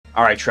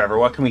Alright, Trevor,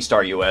 what can we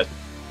start you with?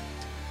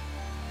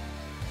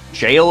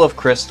 Jail of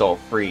Crystal,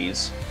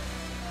 freeze.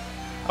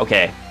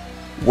 Okay.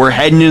 We're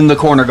heading in the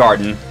corner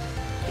garden.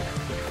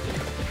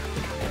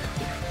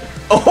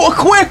 Oh,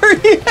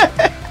 Aquarius!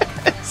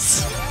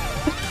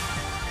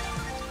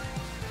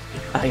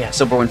 Oh yeah,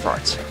 Silverwind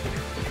farts.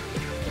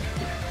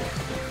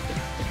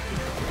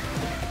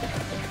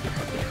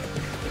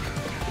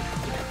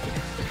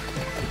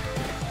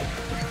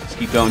 Let's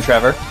keep going,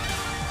 Trevor.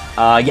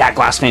 Yeah,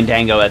 Glass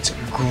Fandango, that's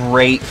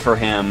great for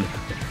him.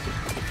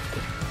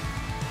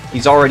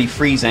 He's already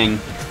freezing.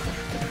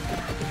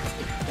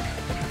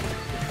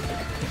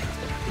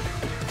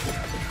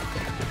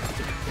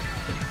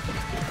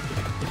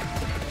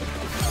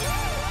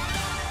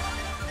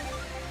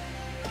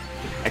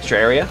 Extra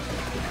area.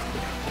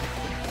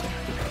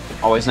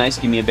 Always nice,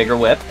 give me a bigger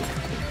whip.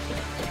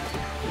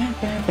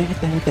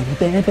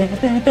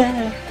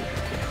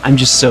 I'm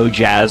just so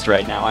jazzed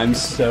right now. I'm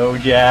so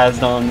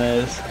jazzed on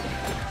this.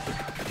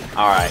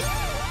 Alright.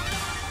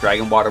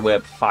 Dragon Water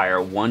Whip,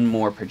 fire one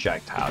more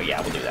projectile.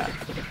 Yeah, we'll do that.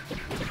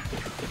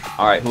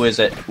 Alright, who is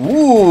it?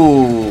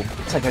 Ooh!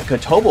 It's like a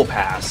Kotobo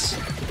pass.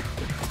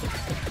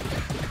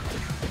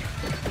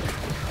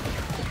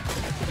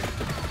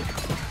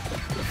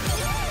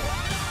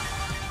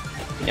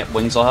 Yep,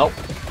 wings will help.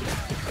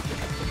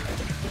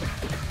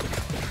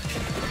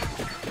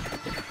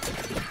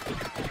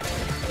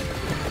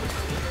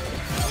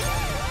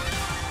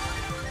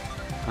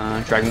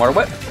 Dragon Water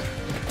Whip.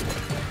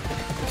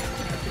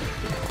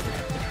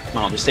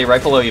 Come on, just stay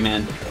right below you,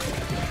 man.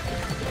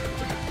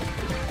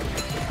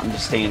 I'm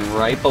just staying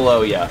right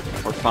below you.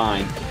 We're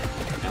fine.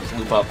 Have to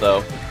loop up,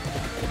 though.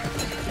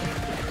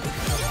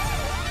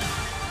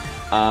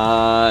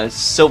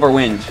 Silver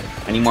Wind.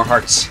 I need more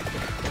hearts.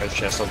 Treasure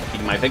chest will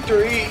be my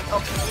victory.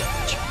 Oh,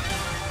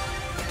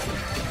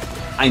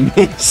 I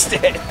missed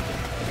it.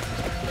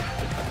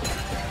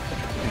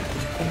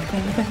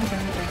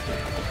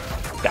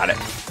 Got it.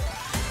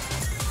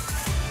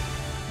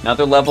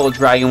 Another level of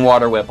Dragon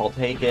Water Whip, I'll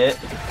take it.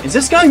 Is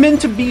this guy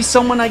meant to be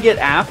someone I get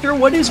after?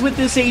 What is with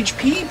this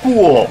HP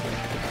pool?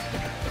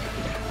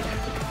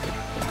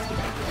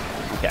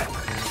 Okay.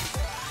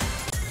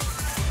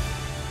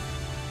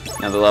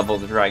 Another level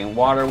of the Dragon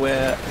Water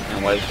Whip,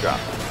 and what is drop?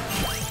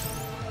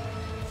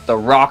 The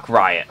Rock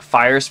Riot.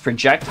 Fires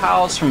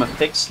projectiles from a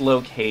fixed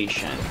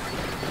location.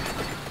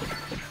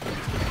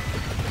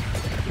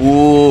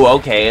 Ooh,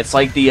 okay, it's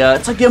like the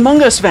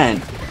Among Us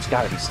vent. There's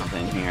gotta be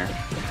something in here.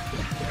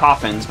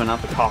 Coffins, but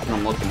not the coffin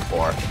I'm looking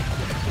for.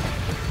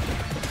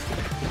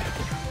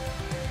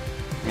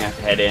 I have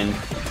to head in.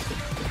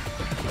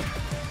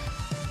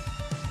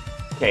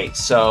 Okay,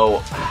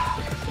 so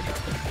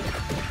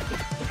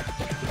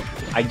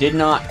I did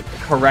not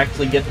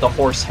correctly get the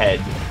horse head.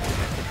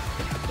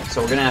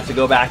 So we're gonna have to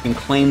go back and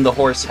claim the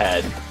horse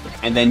head,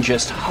 and then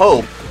just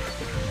hope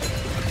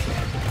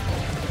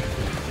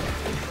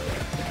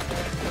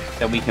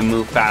that we can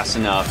move fast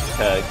enough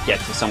to get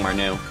to somewhere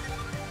new.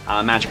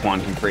 Magic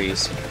Wand can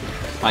freeze.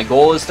 My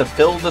goal is to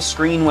fill the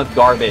screen with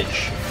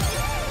garbage.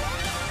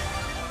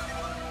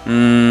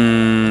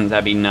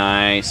 That'd be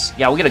nice.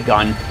 Yeah, we'll get a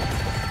gun.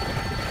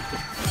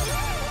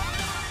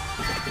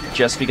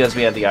 Just because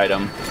we have the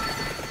item.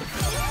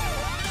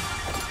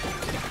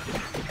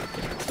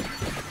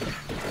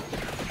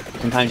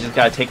 Sometimes you just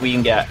gotta take what you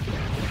can get.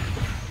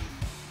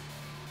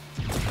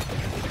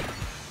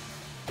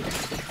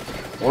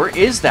 Or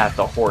is that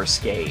the horse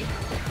gate?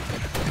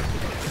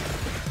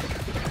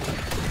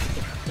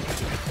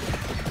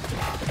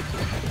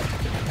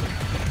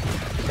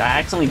 Did I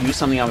accidentally do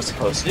something I was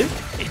supposed to do?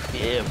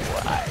 Yeah,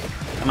 boy.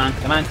 Come on,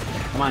 come on,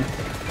 come on,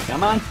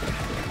 come on.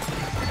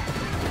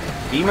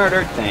 Be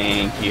murdered.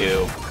 Thank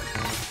you.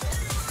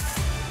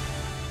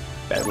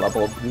 Bed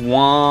level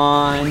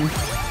 1.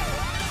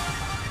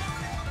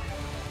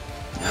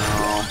 No.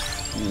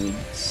 I need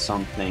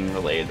something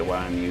related to what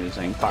I'm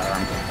using.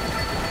 Firearm.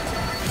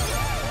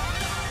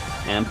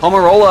 And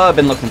Pomarola, I've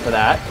been looking for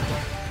that.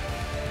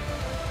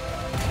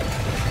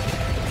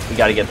 We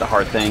gotta get the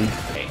heart thing.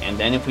 Okay, and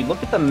then if we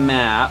look at the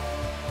map...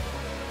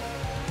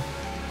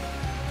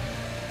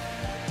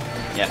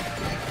 Yeah.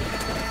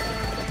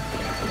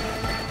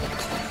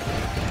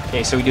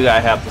 Okay, so we do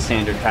gotta have the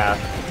standard path.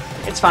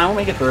 It's fine, we'll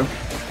make it through.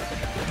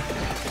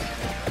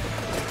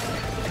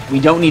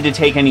 We don't need to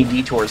take any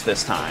detours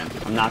this time.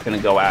 I'm not gonna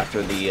go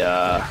after the,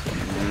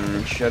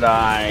 should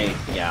I?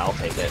 Yeah, I'll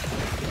take it.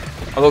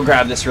 I'll go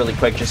grab this really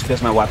quick just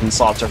because my weapon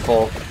slots are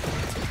full.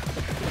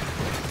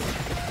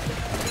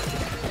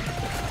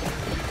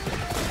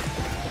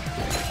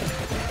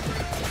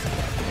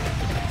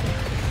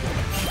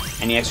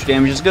 Any extra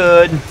damage is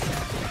good.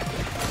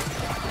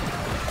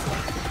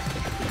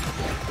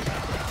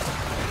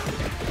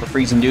 We're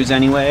freezing dudes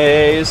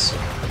anyways.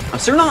 I'm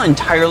still not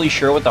entirely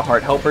sure what the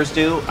heart helpers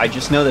do. I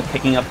just know that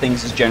picking up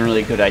things is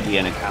generally a good idea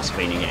in a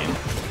Castlevania game.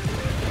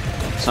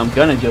 So I'm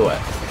gonna do it.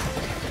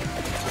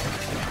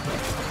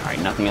 Alright,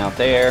 nothing out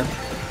there.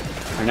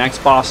 Our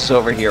next boss is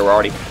over here. We're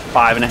already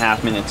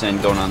 5.5 minutes in,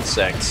 going on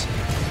 6.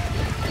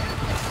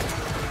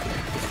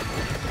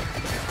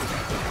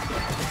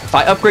 If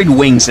I upgrade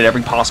wings at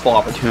every possible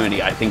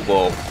opportunity, I think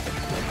we'll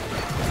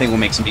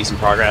make some decent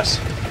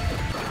progress.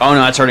 Oh no,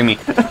 that's hurting me.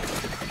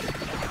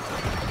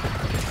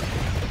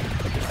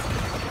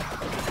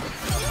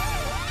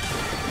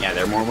 Yeah,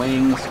 there are more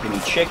wings. Give me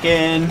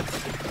chicken.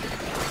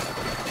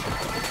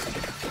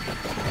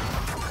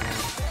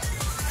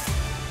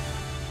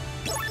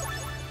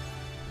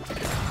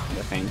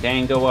 The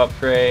Fandango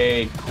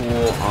upgrade.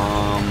 Cool.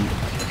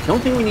 Don't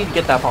think we need to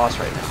get that boss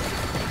right now.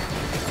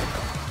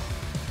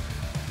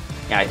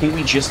 Yeah, I think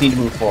we just need to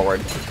move forward.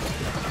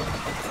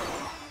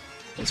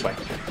 This way.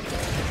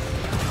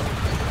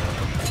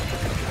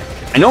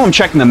 I know I'm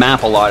checking the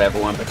map a lot,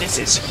 everyone, but this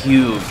is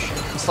huge.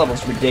 This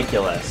level's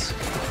ridiculous.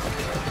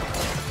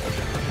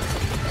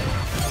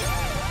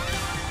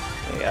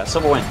 Yeah,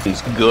 Silver Wind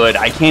is good.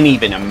 I can't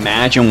even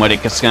imagine what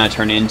it's gonna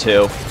turn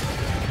into.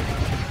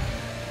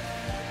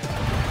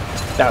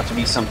 It's about to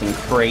be something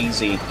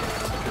crazy.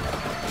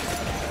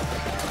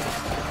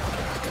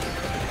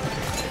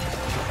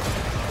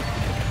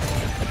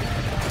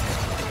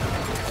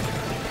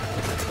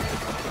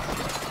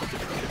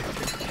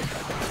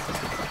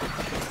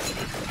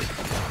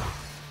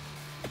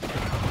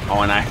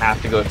 Oh, and I have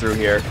to go through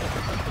here.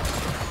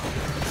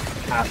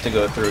 Have to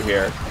go through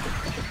here.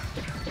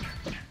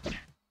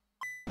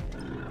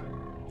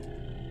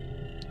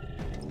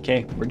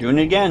 Okay, we're doing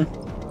it again.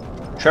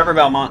 Trevor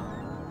Belmont.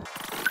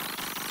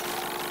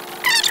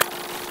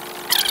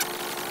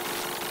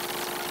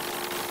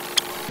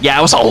 Yeah,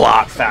 it was a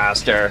lot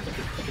faster.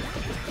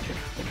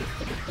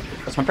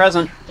 That's my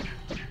present.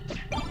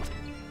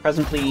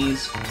 Present,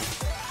 please.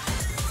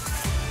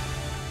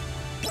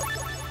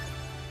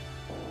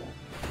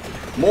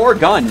 More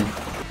gun!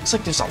 Looks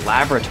like there's a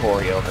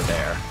laboratory over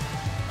there.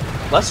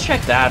 Let's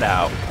check that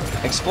out.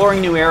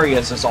 Exploring new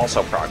areas is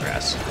also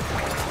progress.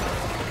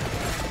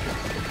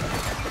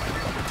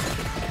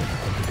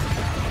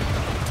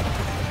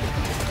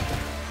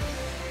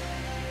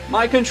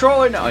 My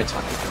controller! No, it's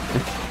fine.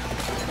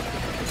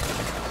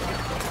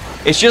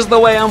 It's just the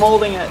way I'm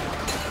holding it.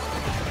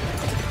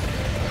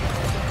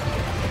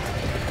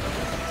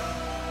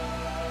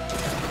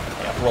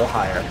 Yeah, a little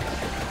higher.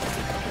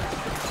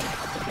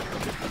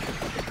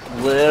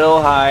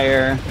 Little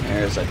higher.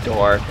 There's a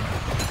door.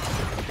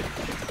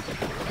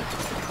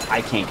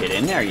 I can't get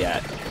in there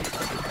yet.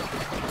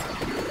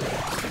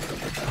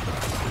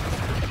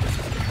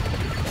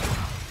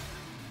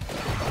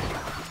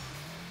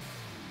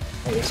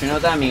 I guess you know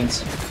what that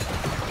means.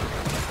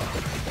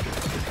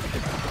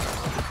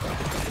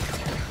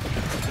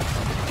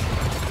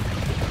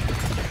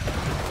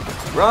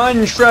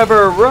 Run,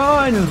 Trevor,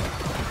 run!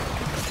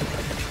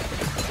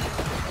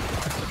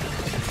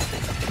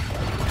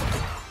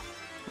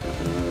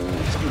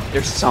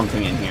 There's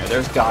something in here.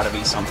 There's gotta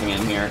be something in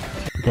here.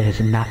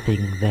 There's nothing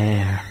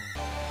there.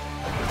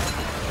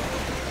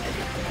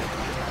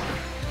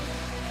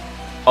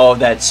 Oh,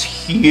 that's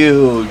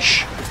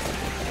huge.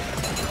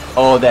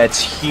 Oh, that's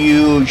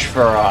huge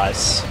for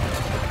us.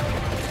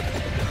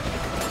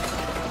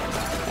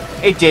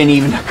 It didn't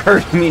even occur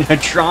to me to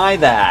try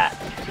that.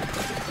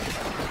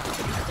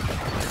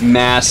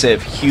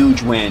 Massive,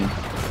 huge win.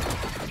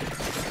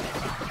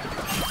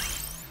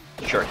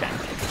 Sure can.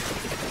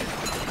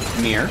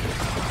 Mirror.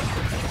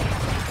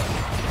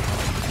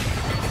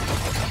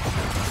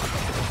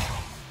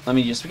 Let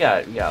me just, we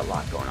got a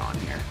lot going on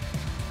here.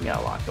 We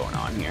got a lot going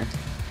on here.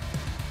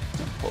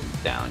 Pull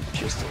it down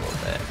just a little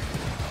bit.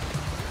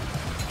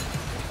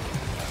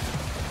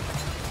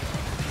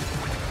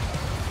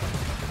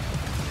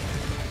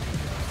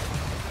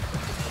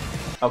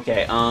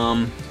 Okay,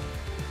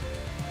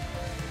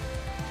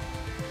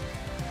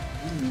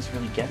 nothing's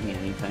really getting me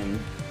anything.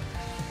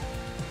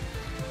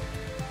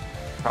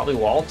 Probably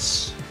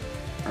Waltz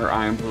or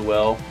Iron Blue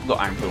Will. We'll go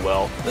Iron Blue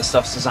Will. This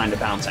stuff's designed to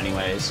bounce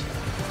anyways.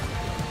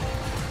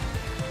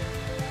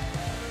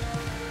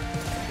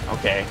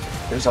 Okay,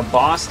 there's a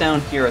boss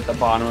down here at the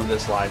bottom of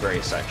this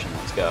library section.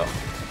 Let's go.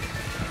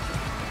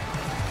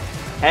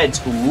 Heads.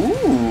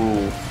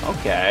 Ooh.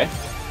 Okay.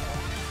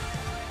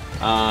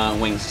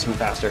 Wings. Let's move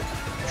faster.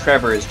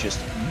 Trevor is just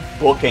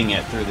booking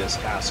it through this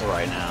castle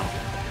right now.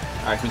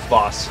 Alright, who's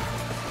boss?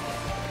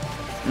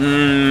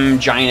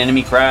 Giant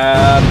enemy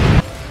crab.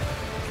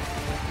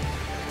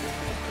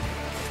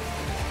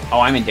 Oh,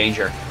 I'm in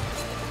danger.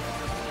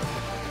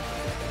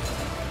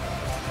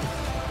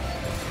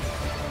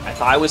 I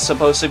thought I was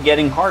supposed to be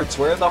getting hearts.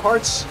 Where are the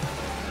hearts?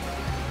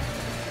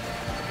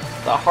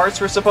 The hearts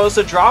were supposed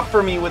to drop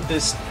for me with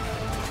this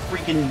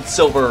freaking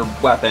silver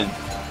weapon.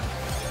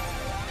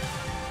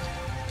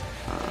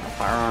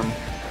 Firearm.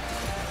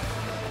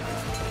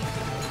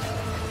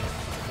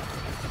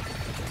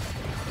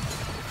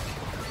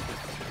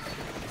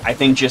 I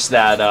think just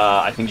that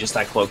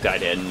cloak guy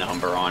did a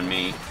number on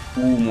me.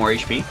 Ooh, more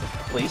HP,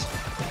 please.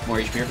 More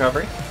HP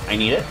recovery. I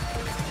need it.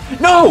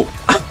 No!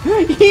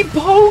 He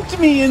poked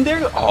me and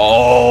there.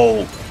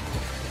 Oh!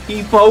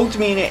 He poked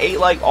me and it ate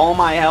like all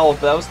my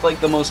health. That was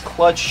like the most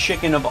clutch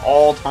chicken of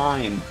all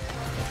time.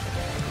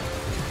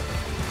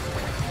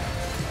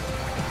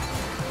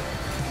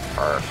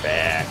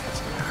 Perfect.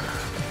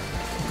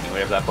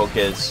 whatever that poke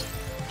is.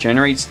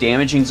 Generates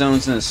damaging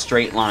zones in a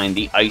straight line,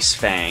 the Ice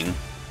Fang.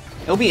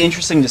 It'll be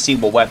interesting to see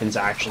what weapon's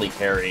actually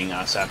carrying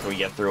us after we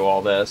get through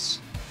all this.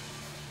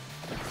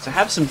 So I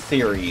have some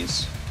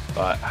theories,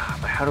 but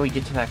how do we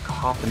get to that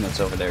coffin that's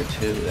over there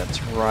too?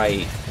 That's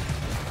right.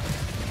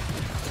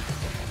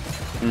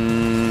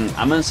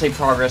 I'm gonna say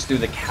progress through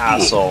the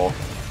castle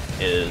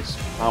is...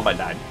 Oh, I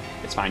died.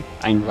 It's fine.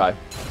 I can revive.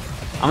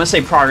 I'm gonna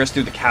say progress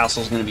through the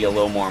castle is gonna be a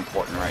little more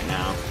important right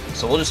now.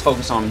 So we'll just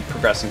focus on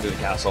progressing through the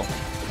castle.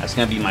 That's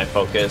gonna be my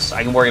focus.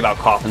 I can worry about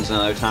coffins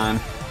another time.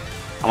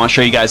 I want to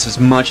show you guys as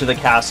much of the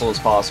castle as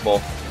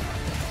possible.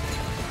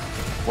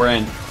 We're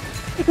in.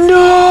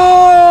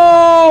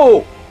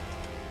 No!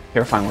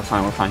 We're fine, we're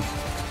fine, we're fine.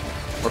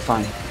 We're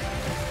fine.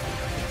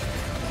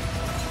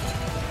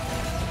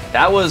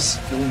 That was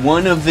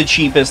one of the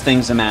cheapest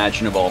things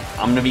imaginable.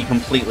 I'm gonna be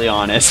completely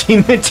honest. He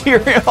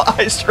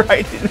materialized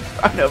right in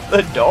front of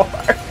the door.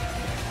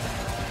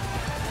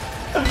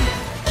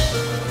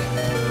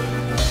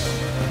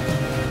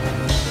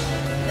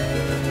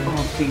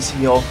 Oh, please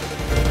heal.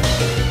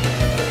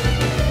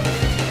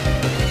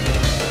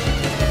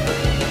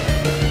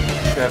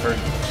 Trevor,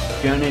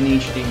 gonna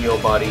need you to heal,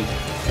 buddy.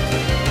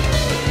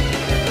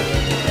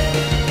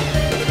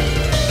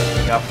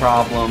 Got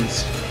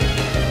problems.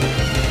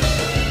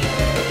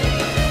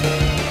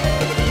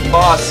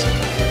 Boss.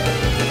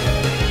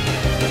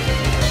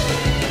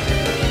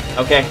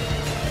 Okay.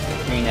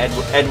 I mean,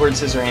 Edward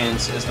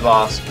Scissorhands is the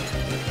boss.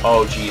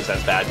 Oh, geez,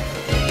 that's bad.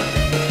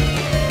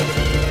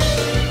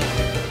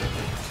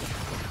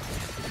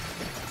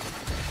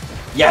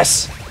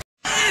 Yes!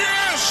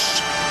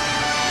 Yes!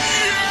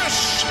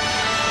 Yes!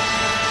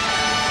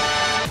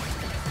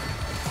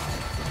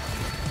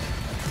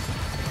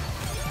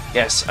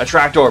 Yes, a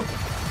tracked orb.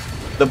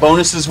 The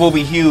bonuses will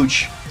be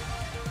huge.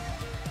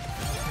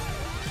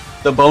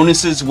 The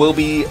bonuses will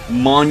be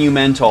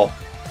monumental.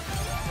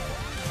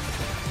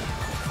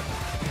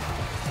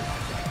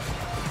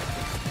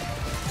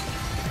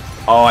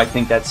 Oh, I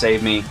think that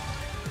saved me.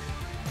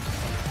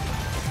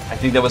 I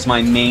think that was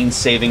my main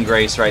saving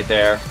grace right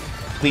there.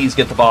 Please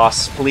get the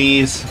boss,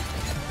 please.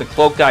 The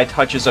cloak guy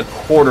touches a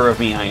quarter of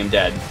me, I am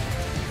dead.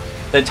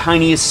 The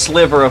tiniest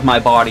sliver of my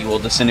body will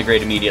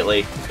disintegrate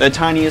immediately. The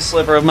tiniest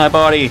sliver of my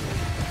body.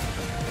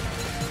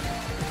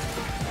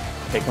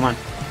 Okay, come on.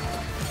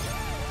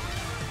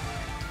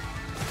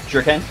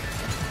 Sure can.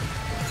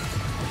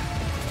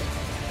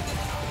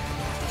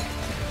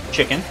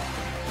 Chicken.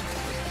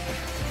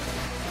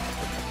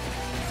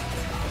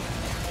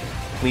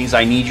 Please,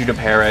 I need you to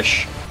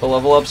perish. The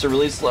level ups are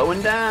really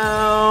slowing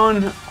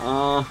down.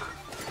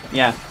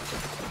 Yeah.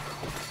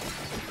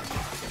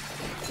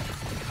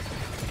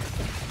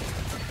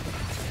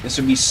 This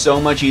would be so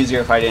much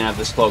easier if I didn't have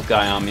this cloak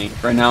guy on me.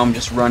 Right now I'm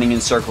just running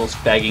in circles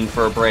begging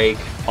for a break.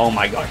 Oh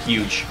my god,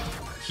 huge.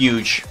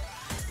 Huge.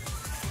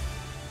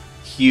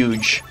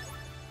 Huge.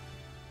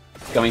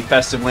 Got me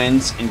festive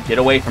winds, and get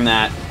away from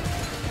that.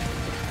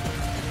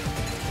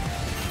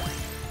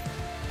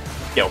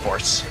 Gale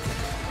Force.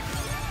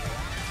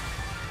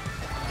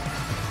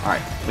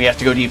 Alright, we have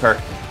to go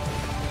deeper.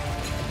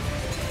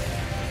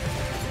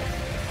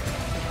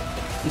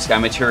 This guy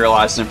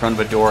materialized in front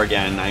of a door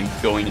again, and I'm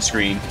going to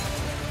scream.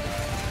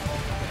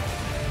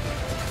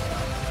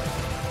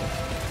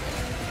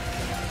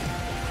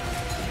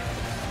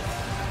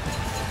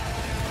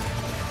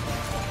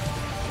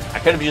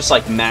 I could have just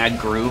like mad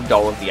grooved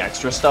all of the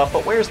extra stuff,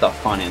 but where's the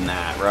fun in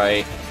that,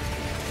 right?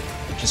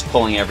 Just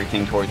pulling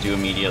everything towards you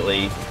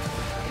immediately.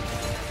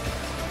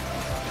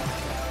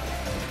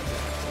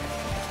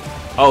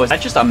 Oh, is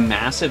that just a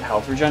massive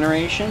health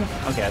regeneration?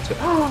 Okay, that's good.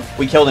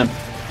 We killed him.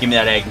 Give me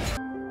that egg.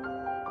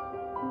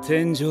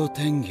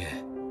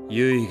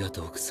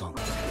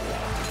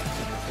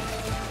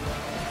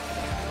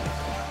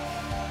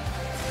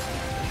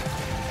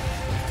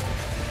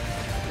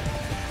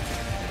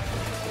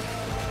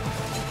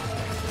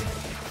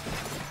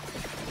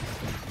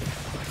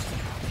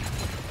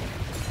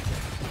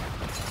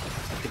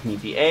 Give me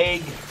the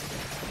egg.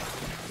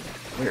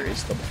 Where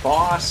is the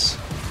boss?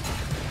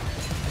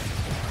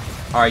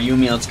 Alright,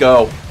 Yumi, let's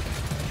go.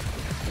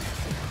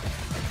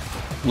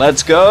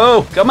 Let's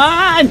go! Come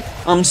on!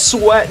 I'm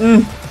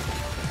sweating.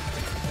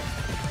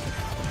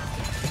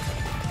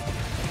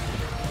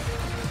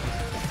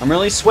 I'm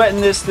really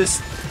sweating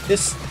this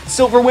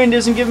silver wind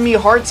isn't giving me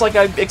hearts like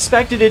I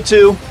expected it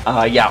to.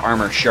 Yeah,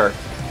 armor, sure.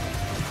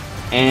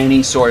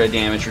 Any sort of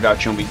damage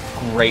reduction would be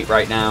great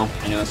right now.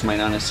 I know this might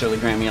not necessarily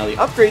grant me all the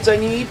upgrades I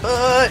need,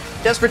 but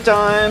desperate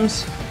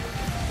times.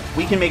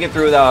 We can make it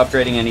through without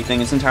upgrading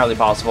anything. It's entirely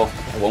possible.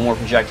 One more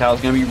projectile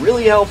is going to be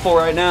really helpful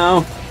right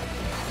now.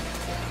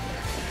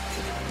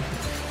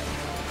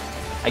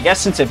 I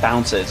guess since it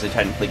bounces, it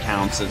technically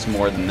counts as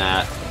more than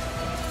that.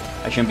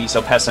 I shouldn't be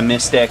so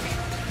pessimistic.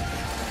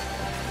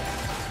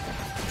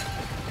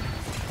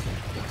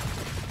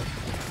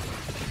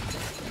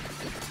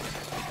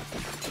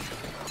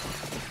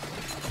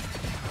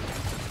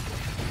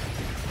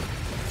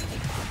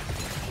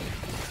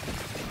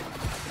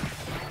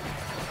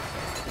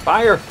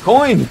 Fire!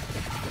 Coin!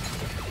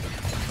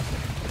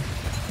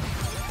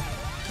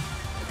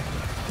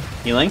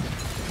 Healing.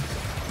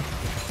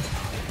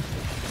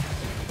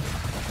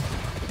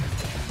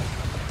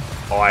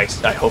 Oh, I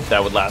hope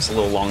that would last a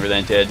little longer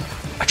than it did.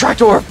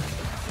 Attract orb!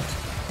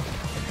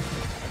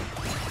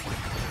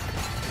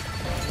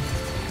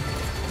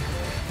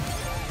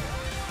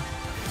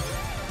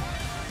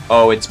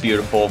 Oh, it's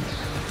beautiful.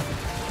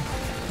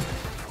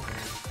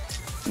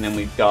 And then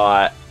we've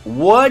got...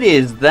 What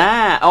is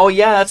that? Oh,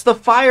 yeah, that's the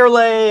fire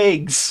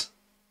legs!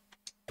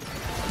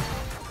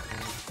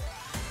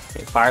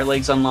 Okay, fire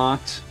legs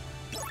unlocked.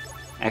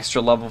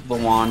 Extra level of the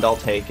wand, I'll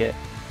take it.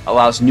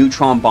 Allows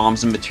neutron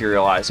bombs to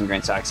materialize and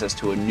grants access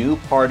to a new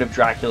part of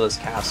Dracula's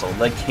castle,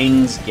 the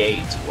King's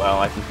Gate. Well,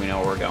 I think we know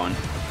where we're going.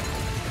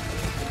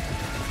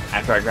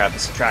 After I grab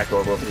this attract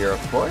orb over here,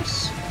 of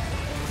course.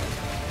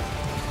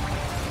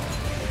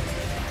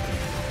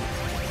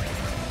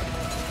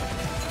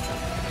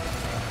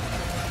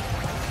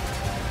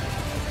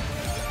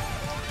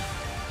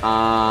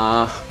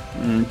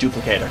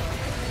 Duplicator.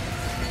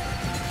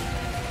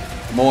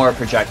 More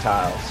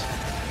projectiles.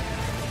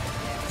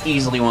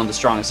 Easily one of the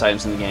strongest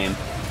items in the game.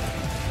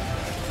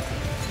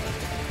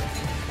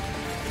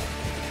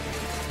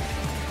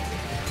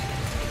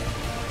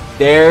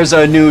 There's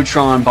a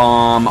neutron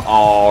bomb.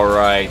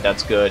 Alright,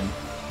 that's good.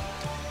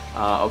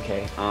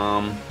 Okay,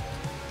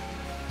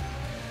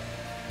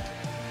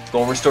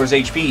 Gold restores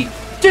HP.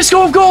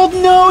 Disco of Gold!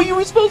 No, you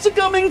were supposed to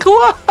come in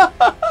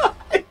clutch!